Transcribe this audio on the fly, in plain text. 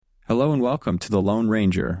Hello and welcome to The Lone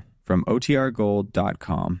Ranger from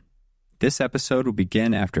OTRGold.com. This episode will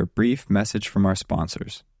begin after a brief message from our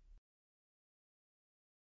sponsors.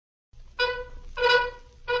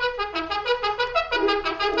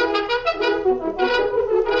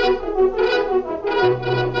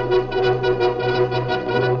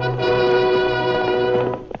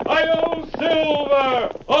 Hi-yo, Silver!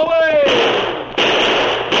 Away!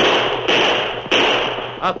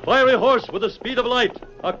 A fiery horse with the speed of light,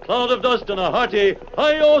 a cloud of dust, and a hearty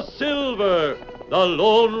Hi-yo, Silver, the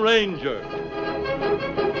Lone Ranger.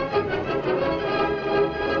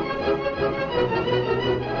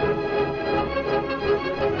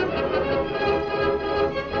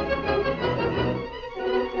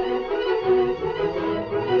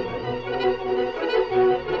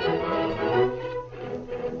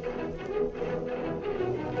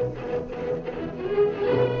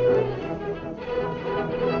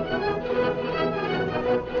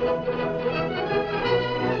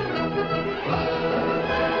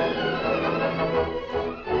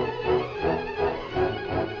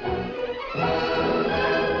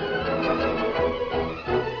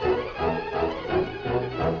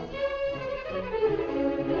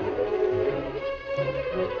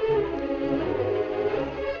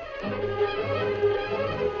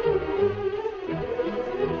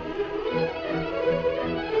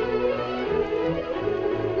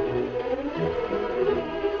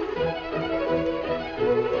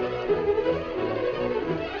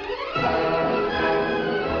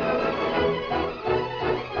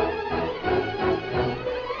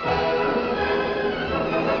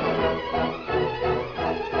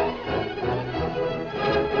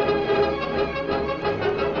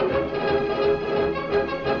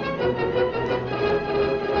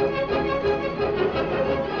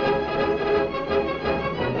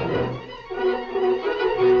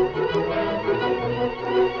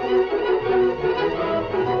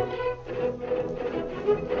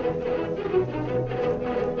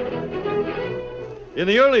 In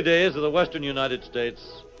the early days of the western United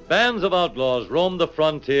States, bands of outlaws roamed the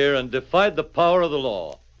frontier and defied the power of the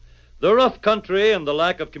law. The rough country and the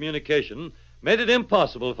lack of communication made it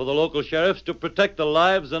impossible for the local sheriffs to protect the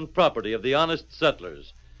lives and property of the honest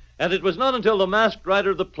settlers. And it was not until the masked rider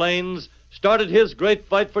of the plains started his great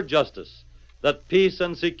fight for justice that peace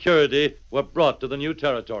and security were brought to the new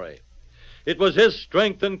territory. It was his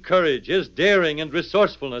strength and courage, his daring and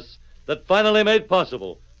resourcefulness that finally made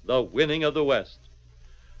possible the winning of the West.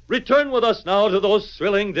 Return with us now to those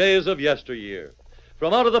thrilling days of yesteryear.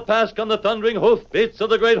 From out of the past come the thundering hoofbeats of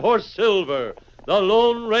the great horse Silver. The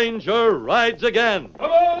Lone Ranger rides again.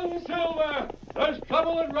 Come on, Silver! There's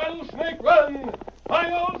trouble in Rattlesnake Run!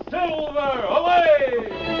 Hi-yo, Silver! Away!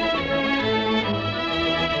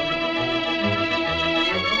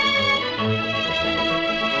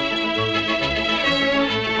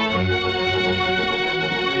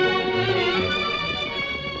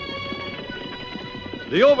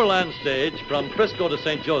 The overland stage from Frisco to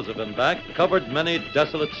St. Joseph and back covered many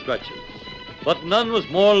desolate stretches. But none was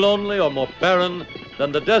more lonely or more barren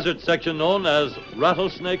than the desert section known as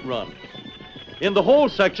Rattlesnake Run. In the whole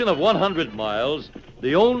section of 100 miles,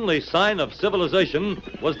 the only sign of civilization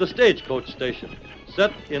was the stagecoach station,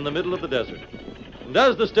 set in the middle of the desert. And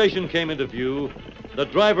as the station came into view, the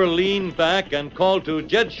driver leaned back and called to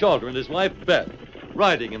Jed Shalter and his wife Beth,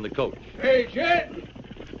 riding in the coach. Hey, Jed!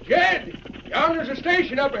 Jed! Yonder's a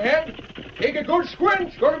station up ahead. Take a good squint.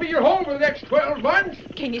 It's going to be your home for the next 12 months.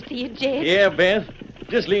 Can you see it, Jed? Yeah, Beth.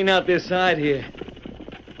 Just lean out this side here.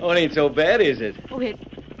 Oh, it ain't so bad, is it? Oh, it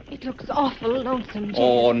looks awful lonesome, Jed.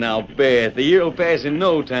 Oh, now, Beth, the year will pass in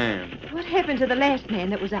no time. What happened to the last man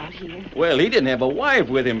that was out here? Well, he didn't have a wife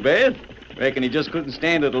with him, Beth. Reckon he just couldn't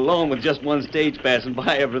stand it alone with just one stage passing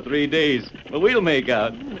by every 3 days. But we'll make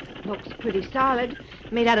out. It looks pretty solid.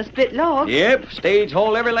 Made out of split logs. Yep, stage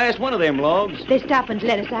hauled every last one of them logs. They stopped and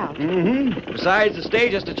let us out. Mm-hmm. Besides, the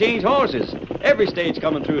stage has to change horses. Every stage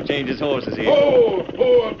coming through changes horses here. Oh,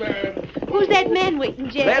 up there. Who's that man waiting,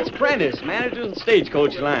 Jed? That's Prentice, manager of the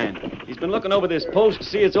stagecoach line. He's been looking over this post to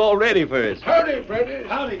see it's all ready for us. Howdy, Prentice.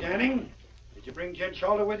 Howdy, Danning. Did you bring Jed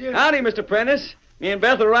Shalter with you? Howdy, Mr. Prentice. Me and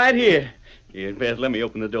Beth are right here. Here, Beth, let me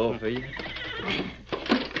open the door for you.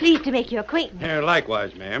 Pleased to make your acquaintance.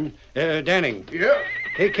 Likewise, ma'am. Danning. Yeah?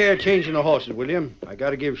 Take care of changing the horses, will you? I got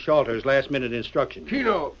to give Shalter his last-minute instructions.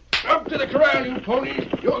 Keno, up to the corral, you ponies.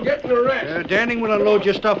 You're getting a rest. Danning will unload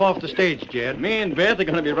your stuff off the stage, Jed. Me and Beth are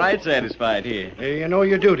going to be right satisfied here. You know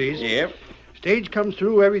your duties. Yep. Stage comes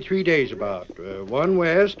through every 3 days about. One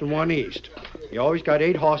west and one east. You always got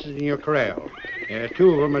 8 horses in your corral.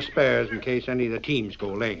 Two of them are spares in case any of the teams go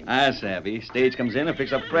lame. I savvy. Stage comes in and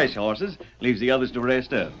picks up fresh horses, leaves the others to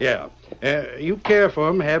rest up. Yeah. You care for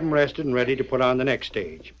them, have them rested and ready to put on the next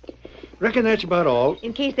stage. Reckon that's about all.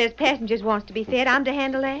 In case there's passengers wants to be fed, I'm to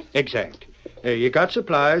handle that? Exact. You got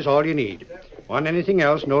supplies, all you need. Want anything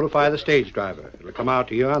else, notify the stage driver. It'll come out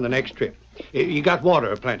to you on the next trip. You got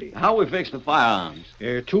water plenty. How we fix the firearms?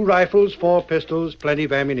 2 rifles, 4 pistols, plenty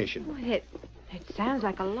of ammunition. Well, it sounds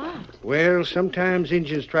like a lot. Well, sometimes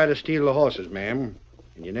Injuns try to steal the horses, ma'am.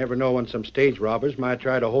 And you never know when some stage robbers might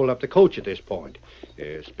try to hold up the coach at this point.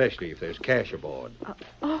 Especially if there's cash aboard.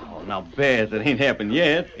 Oh, now, Beth, it ain't happened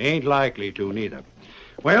yet. Ain't likely to, neither.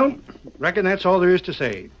 Well, reckon that's all there is to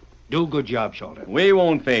say. Do a good job, Shorter. We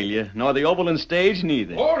won't fail you, nor the Overland stage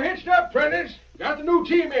neither. All hitched up, Prentice. Got the new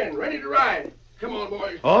team in, ready to ride. Come on,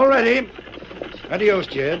 boys. All ready. Adios,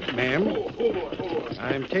 Jed, ma'am. Oh, boy.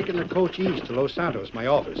 I'm taking the coach east to Los Santos, my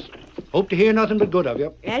office. Hope to hear nothing but good of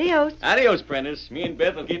you. Adios. Adios, Prentice. Me and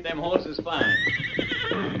Beth will keep them horses fine.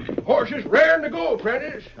 Horses raring to go,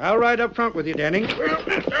 Prentice. I'll ride up front with you, Denning.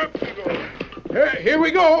 Here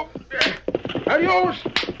we go. Adios.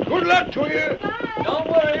 Good luck to you. Don't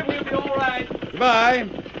worry, we'll be all right. Bye.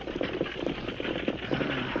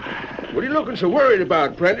 What are you looking so worried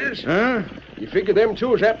about, Prentice? Huh? You figure them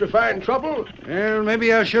two is apt to find trouble? Well,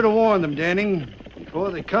 maybe I should have warned them, Denning.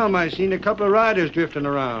 Before they come, I seen a couple of riders drifting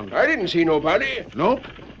around. I didn't see nobody. Nope.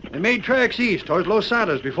 They made tracks east towards Los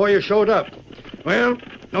Santos before you showed up. Well,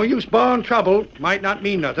 no use barring trouble. Might not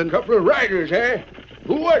mean nothing. Couple of riders, eh?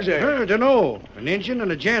 Who was they? I don't know. An Injun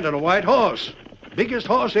and a gent on a white horse. Biggest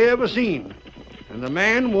horse they ever seen. And the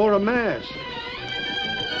man wore a mask.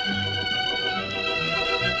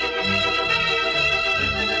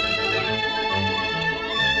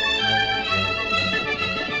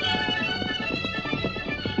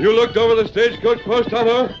 You looked over the stagecoach post,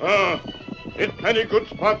 Tonto? It's plenty good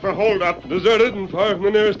spot for hold-up. Deserted and far from the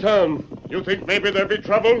nearest town. You think maybe there'll be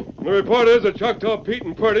trouble? The report is that Choctaw Pete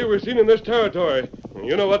and Purdy were seen in this territory.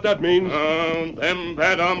 You know what that means. Them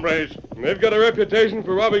bad hombres. They've got a reputation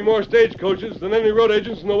for robbing more stagecoaches than any road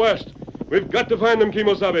agents in the West. We've got to find them,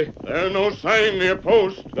 Kimosabe. There's no sign near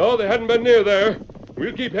post. No, they hadn't been near there.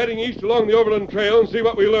 We'll keep heading east along the Overland Trail and see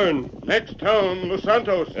what we learn. Next town, Los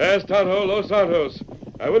Santos. Yes, Tonto, Los Santos.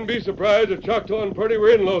 I wouldn't be surprised if Choctaw and Purdy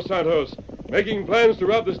were in Los Santos, making plans to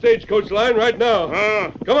rob the stagecoach line right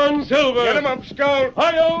now. Come on, Silver. Get him up, Scout.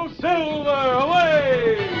 Hi-yo, Silver,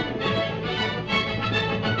 away!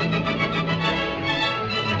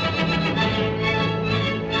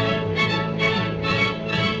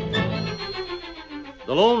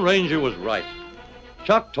 The Lone Ranger was right.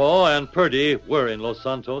 Choctaw and Purdy were in Los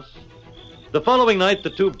Santos. The following night, the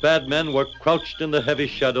two bad men were crouched in the heavy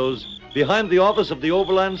shadows behind the office of the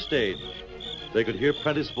Overland stage. They could hear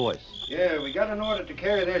Prentice's voice. Yeah, we got an order to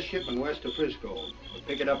carry their shipment west to Frisco. We'll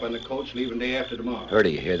pick it up on the coach leaving day after tomorrow.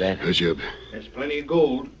 Purdy, you hear that? Yes, Jeb. There's plenty of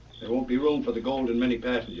gold. There won't be room for the gold and many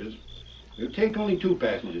passengers. We'll take only 2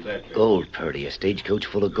 passengers that trip. Gold, Purdy. A stagecoach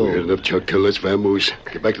full of We had gold. enough chuck till let's vamoose.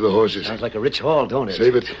 Get back to the horses. Sounds like a rich haul, don't it?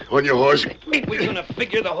 Save it. On your horse. We're gonna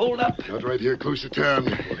figure the hold up. Out right here close to town.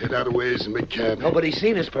 We'll head out a ways and make camp. Nobody's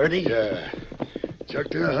seen us, Purdy. Yeah.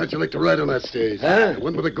 Choctaw, how'd you like to ride on that stage? Huh? The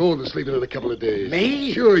one with the gold is leaving in a couple of days.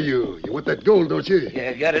 Me? Sure, you. You want that gold, don't you?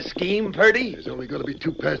 You got a scheme, Purdy? There's only going to be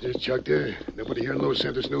 2 passengers, Choctaw. Nobody here in Los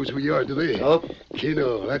Santos knows who you are, do they? Nope.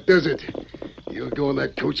 Keno, that does it. You'll go on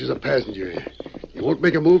that coach as a passenger. You won't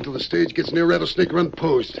make a move till the stage gets near Rattlesnake Run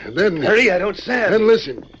Post. And then... Purdy, I don't savvy. Then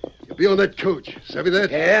listen. You'll be on that coach. Savvy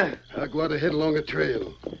that? Yeah? I'll go out ahead along the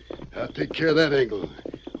trail. I'll take care of that angle.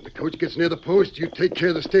 When the coach gets near the post, you take care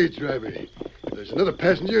of the stage driver. If there's another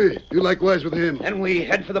passenger, do likewise with him. Then we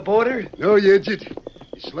head for the border? No, you idiot.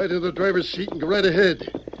 You slide into the driver's seat and go right ahead.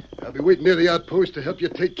 I'll be waiting near the outpost to help you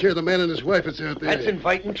take care of the man and his wife that's out there. That's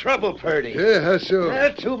inviting trouble, Purdy. Yeah, how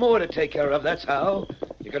so? 2 more to take care of, that's how.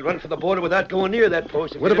 You could run for the border without going near that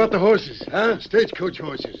post. What about the horses? Huh? Stagecoach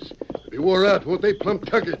horses. They'll be wore out, won't they? Plumb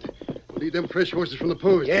tuckered. We'll need them fresh horses from the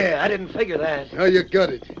post. Yeah, I didn't figure that. Now you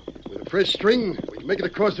got it. With a fresh string, we can make it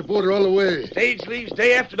across the border all the way. Stage leaves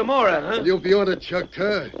day after tomorrow, huh? You'll be on it,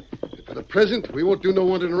 Choctaw. But for the present, we won't do no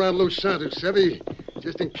wandering around Los Santos, savvy?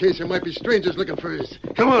 Just in case there might be strangers looking for us.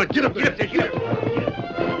 Come on, get up there. Get up there, get up.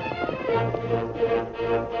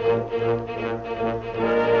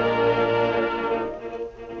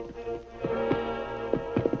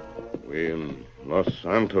 We in Los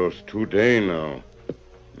Santos 2 days now.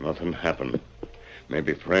 Nothing happened.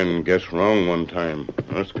 Maybe friend guessed wrong one time.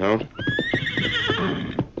 Huh, Scout?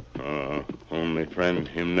 Only friend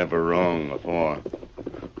him never wrong before.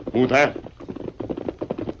 Who that?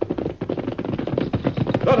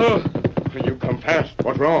 Tonto! You come fast.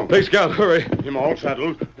 What's wrong? Hey, Scout, hurry. Him all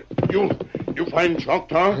saddled. You find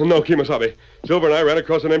Choctaw? No, Kemosabe. Silver and I ran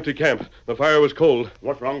across an empty camp. The fire was cold.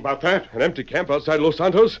 What's wrong about that? An empty camp outside Los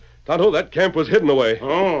Santos? Tonto, that camp was hidden away.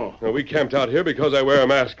 Oh. Now, we camped out here because I wear a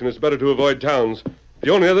mask, and it's better to avoid towns.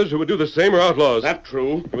 The only others who would do the same are outlaws. That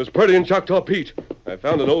true? It was Purdy and Choctaw Pete. I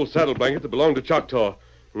found an old saddle blanket that belonged to Choctaw.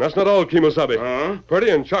 And that's not all, Kemosabe. Huh? Purdy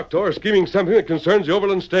and Choctaw are scheming something that concerns the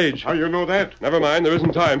Overland stage. How you know that? Never mind, there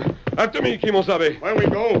isn't time. After me, Kemosabe. Where we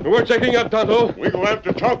go? We're checking up, Tonto. We go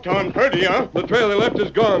after Choctaw and Purdy, huh? The trail they left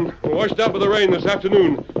is gone. We washed out by the rain this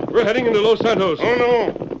afternoon. We're heading into Los Santos. Oh,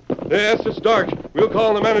 no. Yes, it's dark. We'll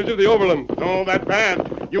call the manager of the Overland. No, that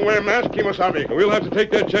bad. You wear a mask, Kemosabe. And we'll have to take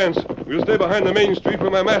that chance. We'll stay behind the main street where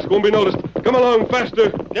my mask won't be noticed. Come along, faster.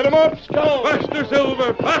 Get him up, Scout. Faster,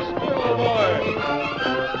 Silver. Faster, old boy.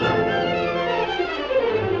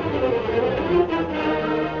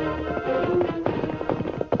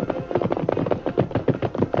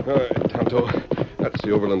 All right, Tonto. That's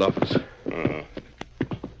the Overland office.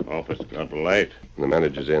 Office got light. The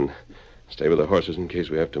manager's in. Stay with the horses in case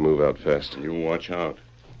we have to move out fast. You watch out.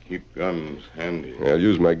 Keep guns handy. I'll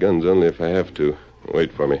use my guns only if I have to.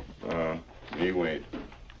 Wait for me. Me wait.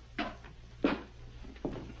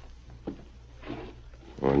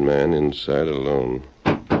 One man inside alone.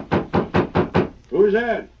 Who's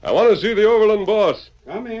that? I want to see the Overland boss.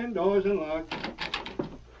 Come in, doors unlocked.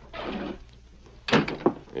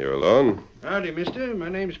 You're alone? Howdy, mister. My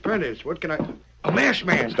name's Prentice. What can I... A masked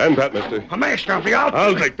man. Stand pat, mister. A masked off the out.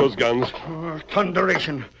 I'll take those guns. Oh,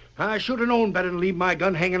 thunderation. I should have known better than leave my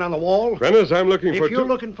gun hanging on the wall. Prentice, I'm looking for... If you're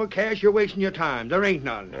looking for cash, you're wasting your time. There ain't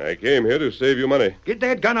none. I came here to save you money. Get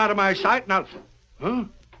that gun out of my sight and I'll... Huh?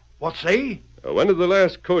 What say? When did the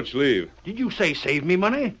last coach leave? Did you say save me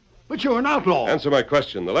money? But you're an outlaw. Answer my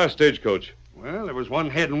question. The last stagecoach. Well, there was one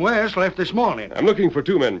heading west, left this morning. I'm looking for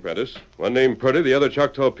two men, Prentice. One named Purdy, the other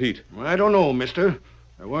Choctaw Pete. I don't know, mister.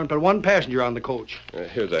 There weren't but one passenger on the coach.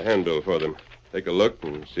 Here's a handbill for them. Take a look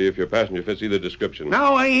and see if your passenger fits either description.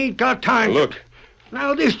 Now, I ain't got time. Look.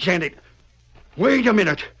 Now, this gent... Wait a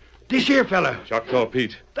minute. This here fella. Choctaw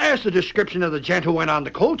Pete. That's the description of the gent who went on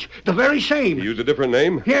the coach. The very same. He used a different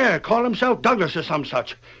name? Yeah, call himself Douglas or some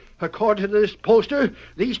such. According to this poster,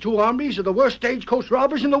 these two hombres are the worst stagecoach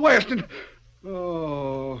robbers in the West, and...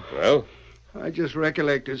 Oh... Well? I just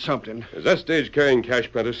recollected something. Is that stage carrying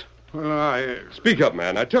cash, Prentice? Well, Speak up,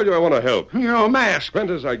 man. I tell you I want to help. You're a mask.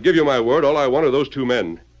 Prentice, I give you my word. All I want are those two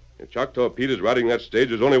men. If Choctaw Pete is riding that stage,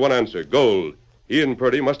 there's only one answer. Gold. He and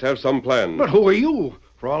Purdy must have some plan. But who are you?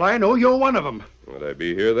 For all I know, you're one of them. Would I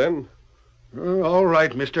be here then? All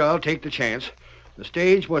right, mister. I'll take the chance. The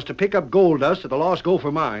stage was to pick up gold dust at the Lost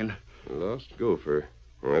Gopher mine. Lost Gopher?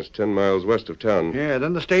 Well, that's 10 miles west of town. Yeah,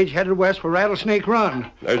 then the stage headed west for Rattlesnake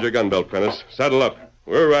Run. There's your gun belt, Prentice. Saddle up.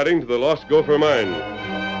 We're riding to the Lost Gopher mine.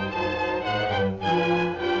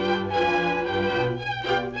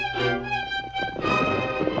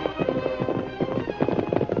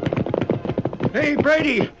 Hey,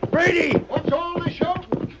 Brady! Brady! What's all this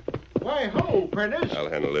shouting? Why, hello, Prentice. I'll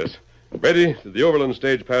handle this. Brady, did the Overland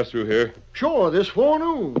stage pass through here? Sure, this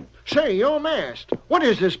forenoon. Say, you're masked. What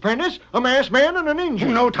is this, Prentice? A masked man and an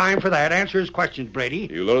Injun. No time for that. Answer his questions, Brady.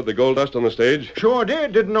 You loaded the gold dust on the stage? Sure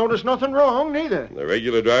did. Didn't notice nothing wrong, neither. The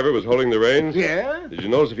regular driver was holding the reins? Yeah? Did you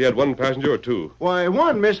notice if he had one passenger or two? Why,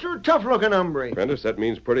 one, mister. Tough-looking hombre. Prentice, that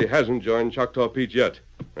means Purdy hasn't joined Choctaw Pete yet.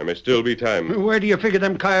 There may still be time. Where do you figure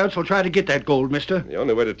them coyotes will try to get that gold, mister? The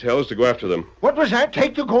only way to tell is to go after them. What was that?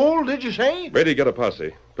 Take the gold, did you say? Brady, get a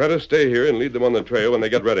posse. Prentice, stay here and lead them on the trail when they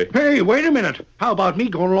get ready. Hey, wait a minute. How about me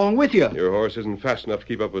going along with you? Your horse isn't fast enough to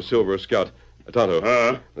keep up with Silver or Scout. Tonto,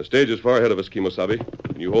 the stage is far ahead of us, Kemosabe.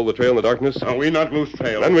 Can you hold the trail in the darkness? We not lose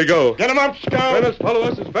trail. Then we go. Get 'em up, Scout! Prentice, follow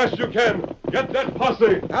us as fast as you can. Get that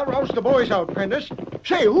posse. I'll rouse the boys out, Prentice.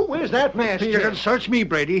 Say, who is that masked? You can search me,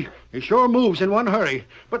 Brady. He sure moves in one hurry.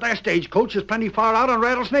 But that stagecoach is plenty far out on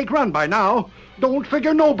Rattlesnake Run by now. Don't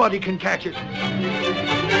figure nobody can catch it.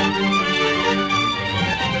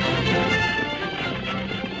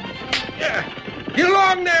 Yeah. Get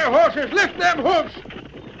along there, horses. Lift them hoofs.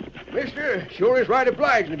 Mister, sure is right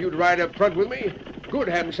obliging of you to ride up front with me. Good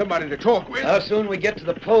having somebody to talk with. How soon we get to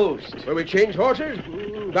the post? Where we change horses?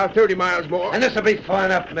 About 30 miles more. And this'll be far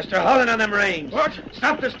enough, mister. Haul in on them reins. What?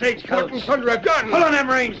 Stop the stagecoach. What in thunder, a gun? Pull on them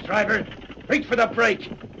reins, driver. Reach for the brake.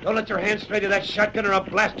 Don't let your hand stray to that shotgun or I'll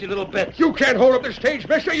blast you little bits. You can't hold up the stage,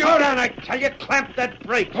 mister. You... Hold on, I tell you. Clamp that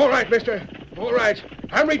brake. All right, mister. All right.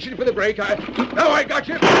 I'm reaching for the brake. Now I got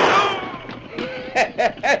you.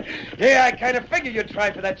 Yeah, I kind of figured you'd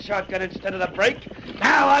try for that shotgun instead of the brake.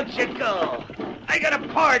 Now out you go. I got a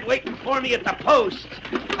pard waiting for me at the post.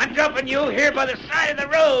 I'm dumping you here by the side of the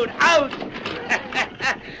road. Out!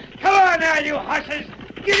 Come on now, you horses.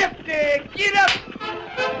 Get up there. Get up.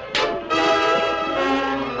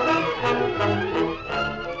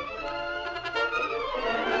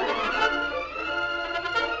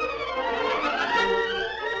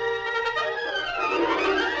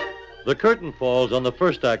 The curtain falls on the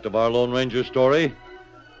first act of our Lone Ranger story.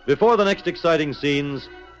 Before the next exciting scenes,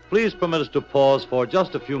 please permit us to pause for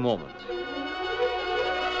just a few moments.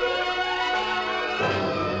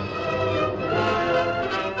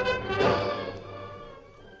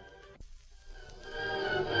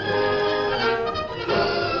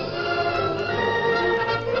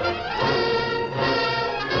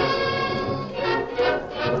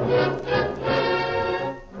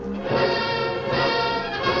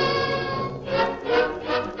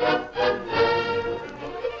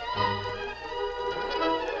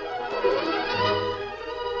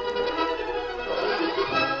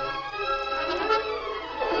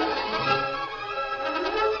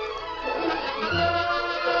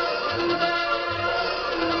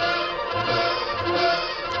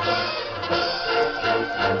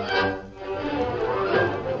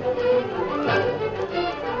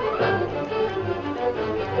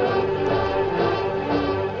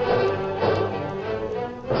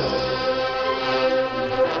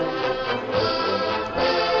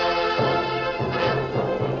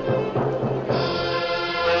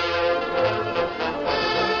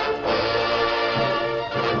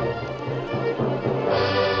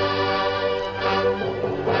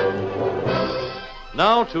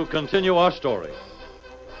 Now to continue our story.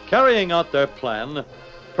 Carrying out their plan,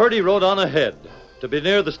 Purdy rode on ahead to be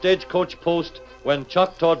near the stagecoach post when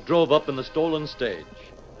Choctaw drove up in the stolen stage.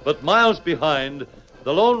 But miles behind,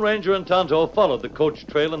 the Lone Ranger and Tonto followed the coach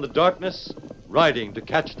trail in the darkness, riding to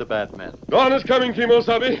catch the bad men. Dawn is coming,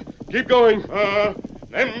 Kimosabe. Keep going.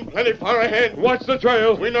 Them plenty far ahead. Watch the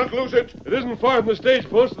trail. We not lose it. It isn't far from the stage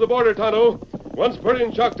post to the border, Tonto. Once Purdy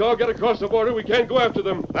and Choctaw get across the border, we can't go after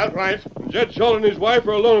them. That's right. Jed Shull and his wife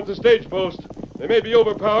are alone at the stage post. They may be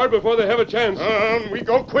overpowered before they have a chance. We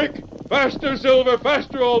go quick. Faster, Silver,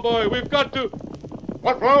 faster, old boy. We've got to...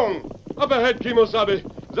 What wrong? Up ahead, Kimosabe.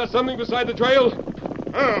 Is that something beside the trail?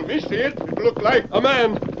 Me see it. It look like... A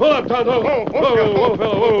man. Pull up, Tonto. Whoa,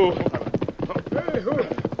 fellow, whoa. Hey,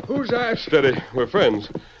 who's that? Steady. We're friends.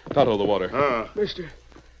 Tonto, the water. Mr.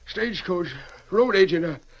 Stagecoach, road agent.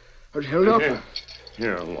 I was held up.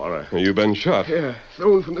 Here, water. You've been shot. Yeah,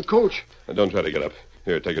 thrown from the coach. Don't try to get up.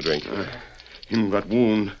 Here, take a drink. Him got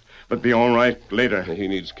wound, but be all right later. He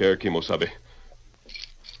needs care, Kimosabe.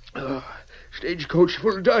 Stagecoach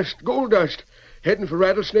full of dust, gold dust. Heading for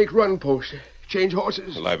Rattlesnake Run post. Change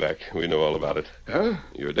horses. Lie back. We know all about it. Huh?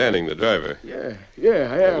 You're Danning, the driver. Yeah,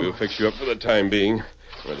 I am. We'll fix you up for the time being.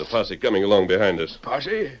 There's a posse coming along behind us.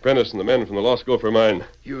 Posse? Prentice and the men from the Lost Gopher mine.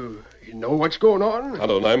 You know what's going on?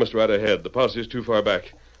 Tonto and I must ride ahead. The posse's too far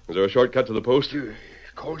back. Is there a shortcut to the post? You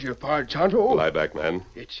called your pard Tonto? Lie back, man.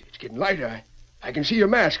 It's getting lighter. I can see your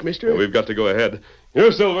mask, mister. We've got to go ahead.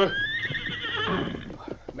 Here, Silver.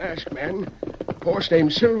 Mask man. Horse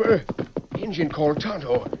named Silver. Indian called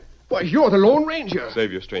Tonto. Why, you're the Lone Ranger.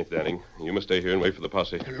 Save your strength, Danning. You must stay here and wait for the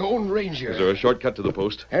posse. The Lone Ranger. Is there a shortcut to the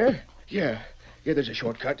post? Huh? Yeah, there's a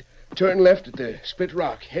shortcut. Turn left at the Split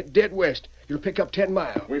Rock. Head dead west. You'll pick up 10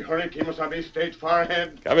 miles. We hurry, Kimosabe. Stage far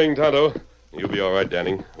ahead. Coming, Tonto. You'll be all right,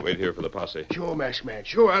 Danning. Wait here for the posse. Sure, masked man.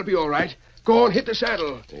 Sure, I'll be all right. Go on, hit the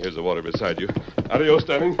saddle. Here's the water beside you. Adios,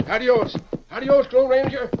 Danning. Adios. Adios, Lone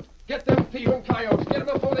Ranger. Get them thieving coyotes. Get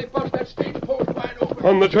them before they bust that stage post wide open.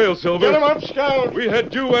 On the trail, Silver. Get him up, Scout. We head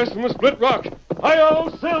due west from the Split Rock. Hi-yo,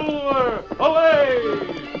 Silver!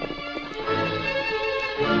 Away!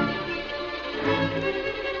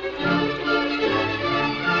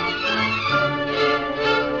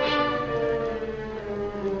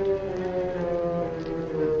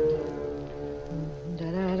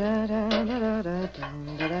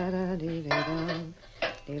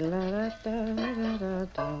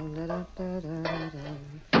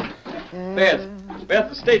 Beth,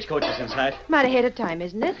 the stagecoach is in sight. Might ahead of time,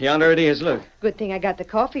 isn't it? Yonder it is, look. Good thing I got the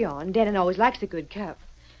coffee on. Dannon always likes a good cup.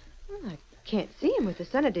 I can't see him with the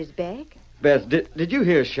sun at his back. Beth, did you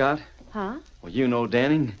hear a shot? Huh? Well, you know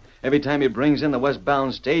Danning. Every time he brings in the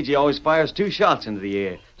westbound stage, he always fires 2 shots into the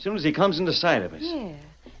air as soon as he comes into sight of us. Yeah.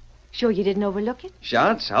 Sure you didn't overlook it?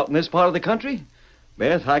 Shots out in this part of the country?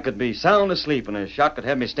 Beth, I could be sound asleep and a shot could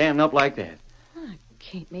have me standing up like that. I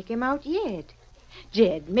can't make him out yet.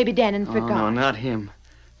 Jed, maybe Dannon forgot. Oh, no, not him.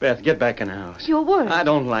 Beth, get back in the house. You're worried. I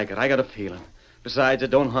don't like it. I got a feeling. Besides, it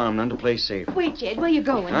don't harm none to play safe. Wait, Jed, where you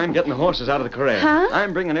going? I'm getting the horses out of the corral. Huh?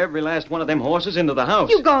 I'm bringing every last one of them horses into the house.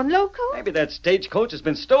 You gone loco? Maybe that stagecoach has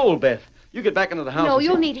been stole, Beth. You get back into the house. No, and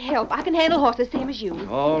you'll see- need help. I can handle horses same as you.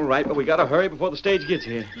 All right, but we gotta hurry before the stage gets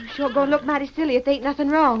here. You sure gonna look mighty silly if there ain't nothing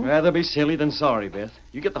wrong. Rather be silly than sorry, Beth.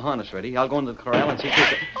 You get the harness ready. I'll go into the corral and see if they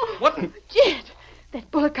can... What? Jed, that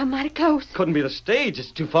bullet come mighty close. Couldn't be the stage.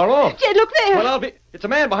 It's too far off. Jed, look there. Well, I'll be... It's a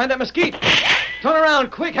man behind that mesquite. Turn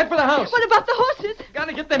around, quick. Head for the house. What about the horses?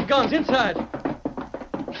 Gotta get them guns inside.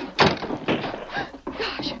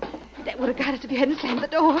 Gosh, that would have got us if you hadn't slammed the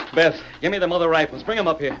door. Beth, give me them other rifles. Bring them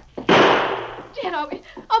up here. Jed,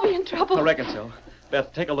 I'll be in trouble. I reckon so.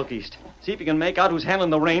 Beth, take a look east. See if you can make out who's handling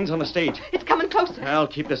the reins on the stage. It's coming closer. I'll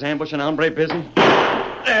keep this ambush and hombre busy.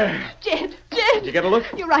 There. Jed. Did you get a look?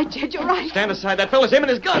 You're right, Jed, you're right. Stand aside. That fella's aiming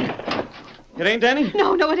his gun. It ain't Danny?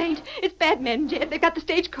 No, it ain't. It's bad men, Jed. They've got the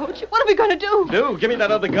stagecoach. What are we going to do? Do? Give me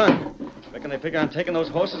that other gun. Reckon they figure on taking those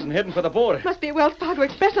horses and heading for the border. Must be a Wells Fargo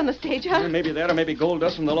Express on the stage, huh? Yeah, maybe that or maybe gold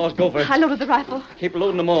dust from the Lost Gopher. I loaded the rifle. Keep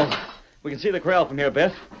loading them all. We can see the corral from here,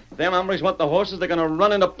 Beth. If them hombres want the horses, they're going to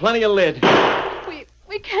run into plenty of lead.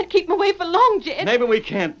 We can't keep them away for long, Jed. Maybe we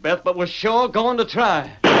can't, Beth, but we're sure going to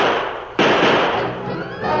try.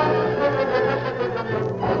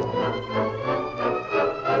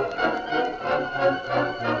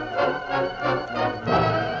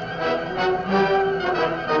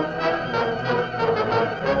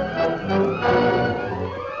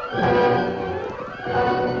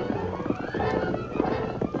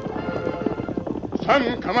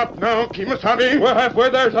 Son, come up now, Kemosabe. We're halfway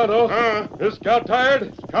there, Tonto. Is Scout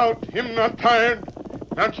tired? Scout, him not tired.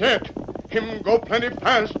 Not yet. Him go plenty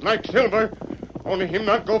fast, like Silver. Only him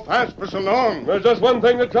not go fast for so long. There's just one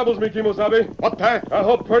thing that troubles me, Kemosabe. What that? I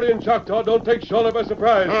hope Purdy and Choctaw don't take Shoulder by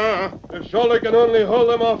surprise. If Shoulder can only hold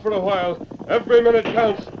them off for a while, every minute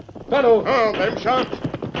counts. Tonto. Oh, them shots.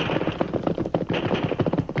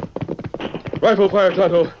 Rifle fire,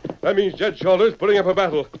 Tonto. That means Jed Shoulder's putting up a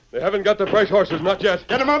battle. They haven't got the fresh horses, not yet.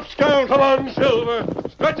 Get 'em up, Scout. Come on, Silver.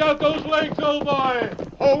 Stretch out those legs, old boy.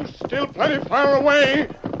 Oh, still plenty far away.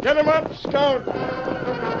 Get 'em up, Scout.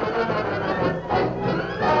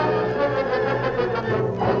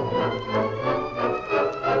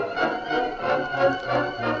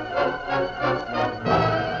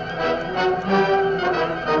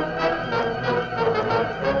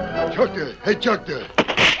 Choctaw. Hey, Choctaw.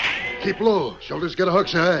 Keep low. Shoulders get a hook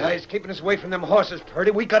so high. He's keeping us away from them horses, Purdy.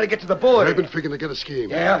 We got to get to the border. I've been figuring to get a scheme.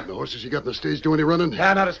 Yeah? The horses you got in the stage do any running?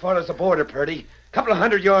 Nah, not as far as the border, Purdy. Couple of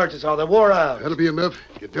 100 yards is all. They wore out. That'll be enough.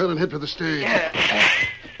 Get down and head for the stage. Yeah.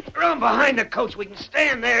 Run behind the coach. We can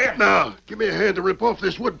stand there. Now, give me a hand to rip off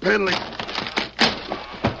this wood paneling.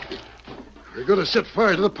 We're going to set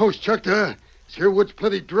fire to the post, Choctaw. This here wood's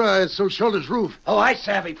plenty dry, and so Shoulder's roof. Oh, I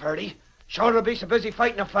savvy, Purdy. Shoulder will be so busy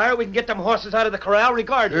fighting a fire, we can get them horses out of the corral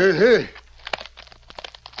regardless. Hey.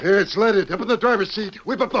 There, it's lighted. Up in the driver's seat.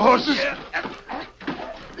 Whip up the horses.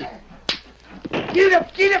 Get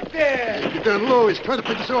up there. Get down low. He's trying to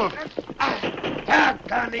pick us off.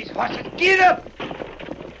 Doggone these horses. Get up.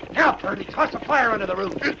 Now, Purdy, toss the fire under the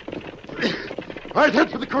roof. All right, head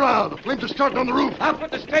for the corral. The flames are starting on the roof. I'll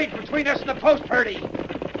put the stage between us and the post, Purdy.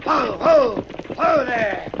 Ho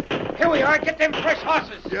there. Here we are. Get them fresh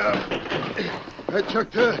horses. Yeah. All right,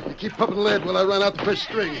 Choctaw, you keep pumping lead while I run out the fresh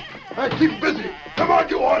string. All right, keep busy. Come on,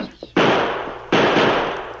 you horses.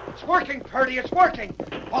 It's working, Purdy. It's working.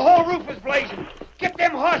 The whole roof is blazing. Get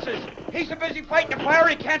them horses. He's so busy fighting the fire,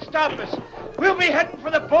 he can't stop us. We'll be heading for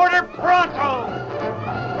the border pronto.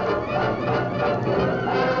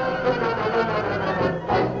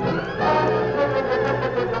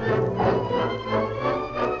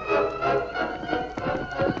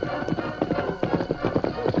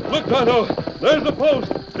 Look, Tonto. There's the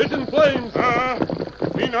post. It's in flames.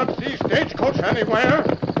 Me not see stagecoach anywhere.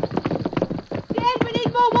 Dad, we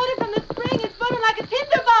need more water from the spring. It's burning like a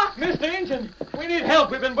tinderbox. Mr. Engine, we need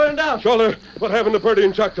help. We've been burned out. Shoulder, what happened to Purdy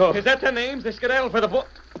and Choctaw? Is that their names? They skedaddled for the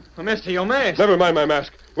Oh, mister, your mask. Never mind my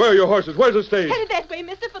mask. Where are your horses? Where's the stage? Headed that way,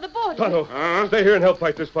 mister, for the border. Tonto, stay here and help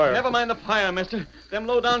fight this fire. Never mind the fire, mister. Them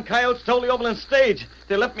low-down coyotes stole the Overland stage.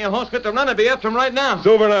 They left me a horse fit to run. I'd be after them right now.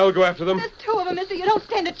 Silver and I will go after them. There's two of them, mister. You don't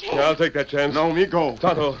stand a chance. I'll take that chance. No, me go.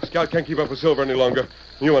 Tonto, Scout can't keep up with Silver any longer.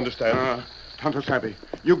 You understand. Tonto Savvy,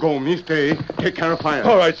 you go, me stay. Take care of fire.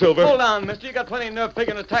 All right, Silver. Hold on, mister. You got plenty of nerve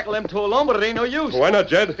figuring to tackle them two alone, but it ain't no use. Why not,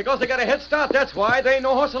 Jed? Because they got a head start, that's why. There ain't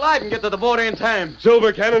no horse alive can get to the border in time.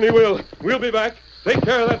 Silver can, and he will. We'll be back. Take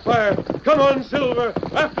care of that fire. Come on, Silver.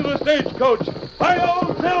 After the stagecoach.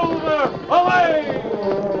 Hi-yo, Silver! Away!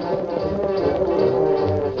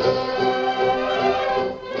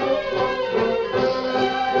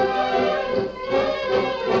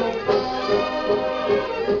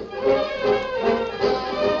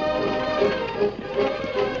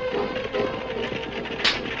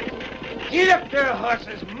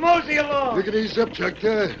 horses. Mosey along. You can ease up, Chuck.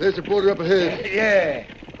 There's a border up ahead. Yeah.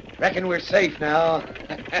 Reckon we're safe now.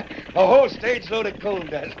 A whole stage load of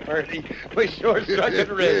gold dust, Purdy. We sure struck it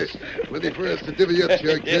rich. Plenty for us to divvy up,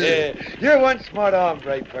 Chuck. Yeah. You're one smart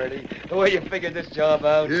hombre, Purdy. The way you figured this job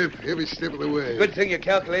out. Yep, every step of the way. Good thing you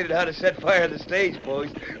calculated how to set fire to the stage,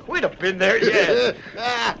 boys. We'd have been there yet.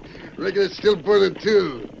 Reckon it's still burning,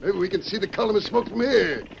 too. Maybe we can see the column of smoke from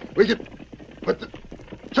here. We can... But the...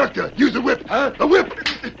 Chuck, use the whip. Huh? The whip!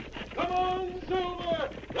 Come on, Silver!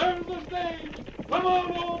 There's the stage! Come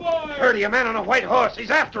on, old boy! Purdy, a man on a white horse. He's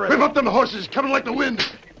after us. Whip up them horses, coming like the wind.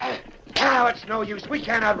 Now it's no use. We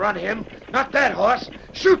can't outrun him. Not that horse.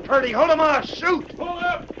 Shoot, Purdy. Hold him off. Shoot. Pull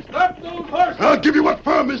up! Stop those horses! I'll give you what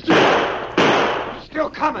for, mister. He's still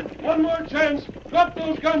coming. One more chance. Drop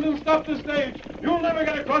those guns and stop the stage. You'll never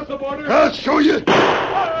get across the border. I'll show you.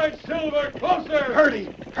 All right, Silver, closer.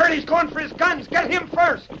 Purdy's going for his guns. Get him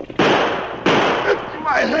first.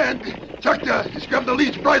 My hand. Chuck, he's grabbed the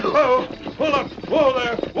lead's bridle. Whoa, pull up. Whoa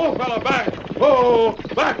there. Whoa, fella, back. Whoa,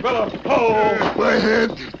 back, fella. Whoa. My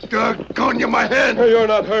hand. Doggone you, my hand. You're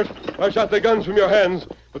not hurt. I shot the guns from your hands.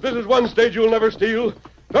 But this is one stage you'll never steal.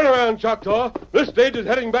 Turn around, Choctaw. This stage is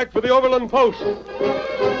heading back for the Overland Post.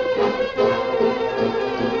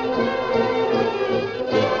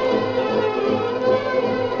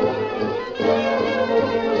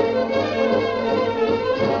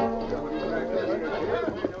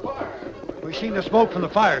 We seen the smoke from the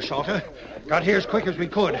fire, Salter. Got here as quick as we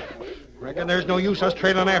could. Reckon there's no use us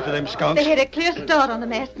trailing after them skunks. They had a clear start on the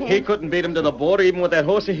masked man. He couldn't beat him to the border even with that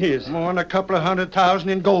horse of his. More than a couple of 100,000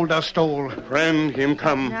 in gold dust stole. Friend, him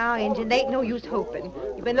come. Now, Injun, they ain't no use hoping.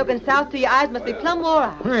 You've been looking south till your eyes must be plumb wore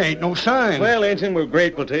out. There ain't no sign. Well, Injun, we're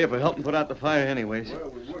grateful to you for helping put out the fire anyways.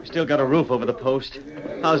 We still got a roof over the post.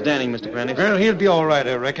 How's Danny, Mr. Prentice? Well, he'll be all right,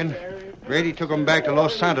 I reckon. Grady took him back to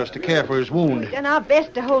Los Santos to care for his wound. We've done our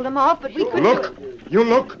best to hold him off, but we couldn't... Look! You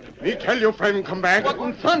look! Me tell your friend come back. What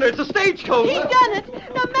in thunder? It's a stagecoach! He done it!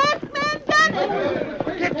 The masked man done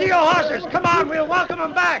it! Get to your horses! Come on, we'll welcome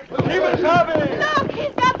him back! Keep it coming! Look,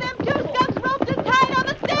 he's got them two skunks roped and tied on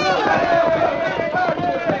the stage!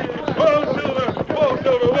 Whoa, Silver!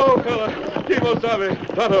 Whoa, fella! Kimo Sabe!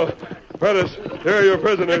 Tonto! Prentice, here are your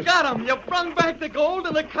prisoners. You got them! You brung back the gold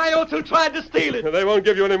and the coyotes who tried to steal it! They won't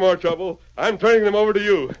give you any more trouble. I'm turning them over to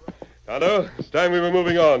you. Tonto, it's time we were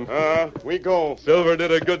moving on. We go. Silver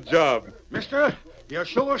did a good job. Mister, you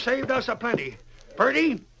sure saved us a plenty.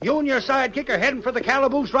 Purdy, you and your sidekick are heading for the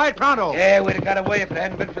calaboose right pronto. Yeah, we'd have got away if it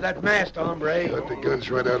hadn't been for that masked hombre. Got the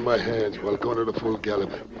guns right out of my hands while going at a full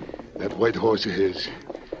gallop. That white horse of his.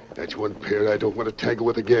 That's one pair I don't want to tangle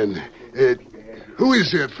with again. Who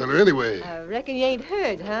is that fella, anyway? I reckon you ain't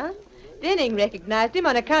heard, huh? Denning recognized him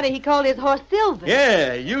on account of he called his horse Silver.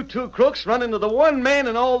 Yeah, you two crooks run into the one man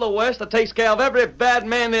in all the West that takes care of every bad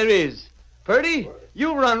man there is. Purdy,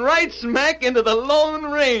 you run right smack into the Lone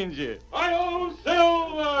Ranger. Hi-yo,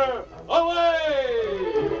 Silver! Away!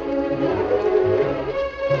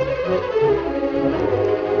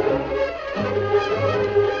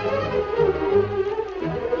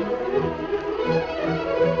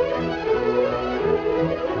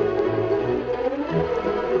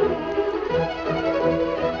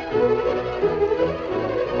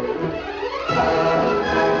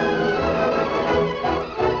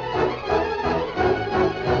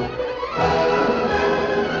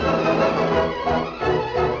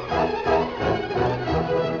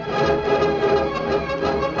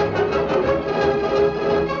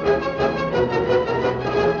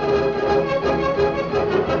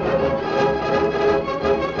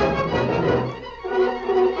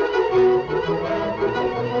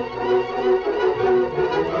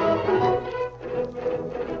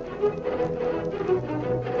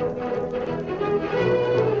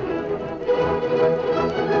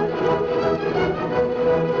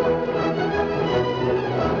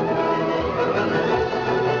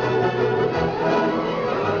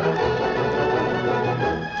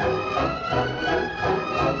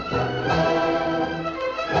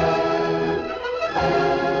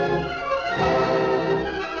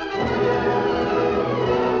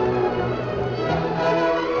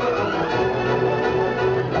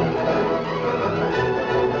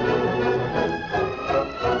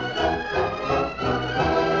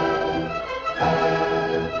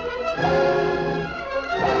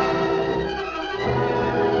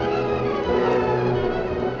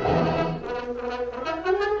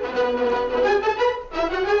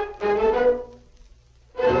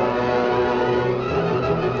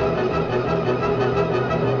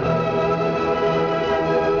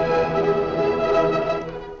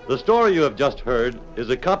 The story you have just heard is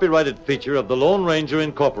a copyrighted feature of the Lone Ranger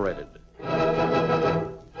Incorporated.